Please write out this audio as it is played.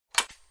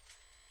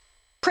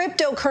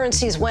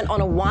Cryptocurrencies went on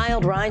a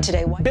wild ride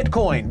today.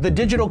 Bitcoin, the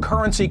digital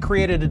currency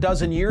created a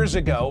dozen years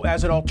ago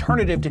as an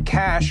alternative to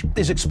cash,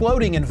 is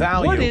exploding in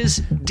value. What is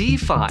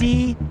DeFi?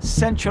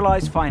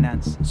 Decentralized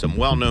finance. Some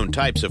well-known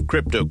types of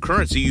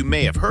cryptocurrency you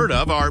may have heard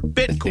of are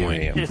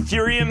Bitcoin,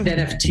 Ethereum,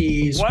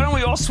 NFTs. Why don't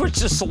we all switch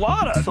to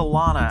Solana?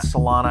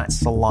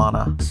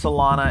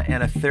 Solana,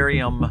 and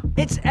Ethereum.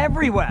 It's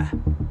everywhere.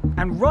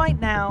 And right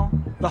now,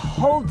 the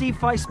whole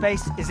DeFi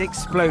space is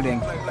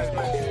exploding.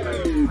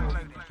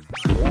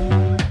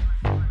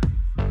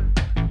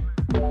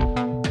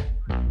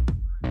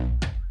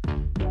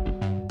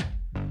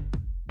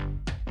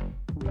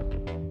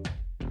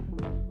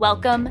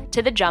 Welcome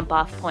to the Jump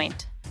Off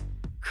Point,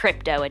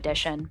 Crypto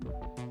Edition.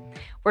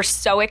 We're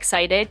so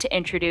excited to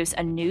introduce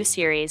a new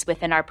series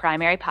within our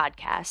primary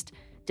podcast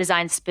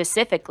designed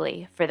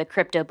specifically for the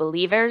crypto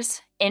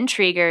believers,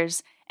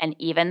 intriguers, and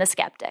even the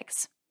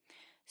skeptics.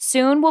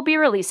 Soon we'll be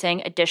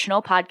releasing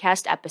additional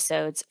podcast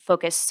episodes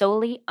focused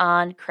solely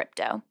on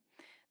crypto.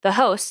 The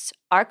hosts,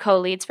 our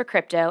co-leads for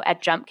crypto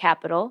at Jump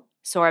Capital,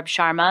 Saurabh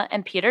Sharma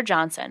and Peter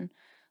Johnson,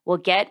 will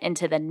get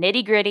into the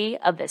nitty-gritty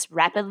of this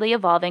rapidly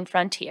evolving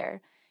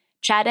frontier,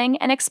 chatting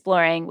and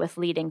exploring with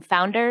leading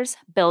founders,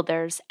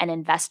 builders, and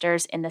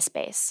investors in the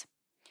space.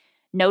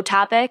 No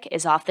topic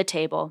is off the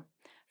table.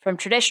 From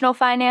traditional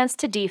finance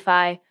to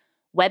DeFi,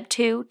 Web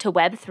 2 to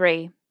Web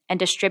 3, and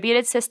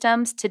distributed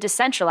systems to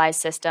decentralized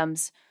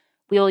systems,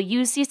 we will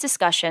use these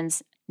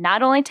discussions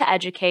not only to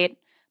educate,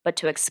 but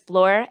to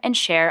explore and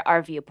share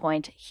our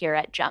viewpoint here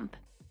at Jump.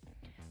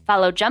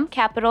 Follow Jump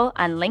Capital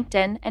on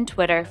LinkedIn and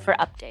Twitter for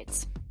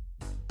updates.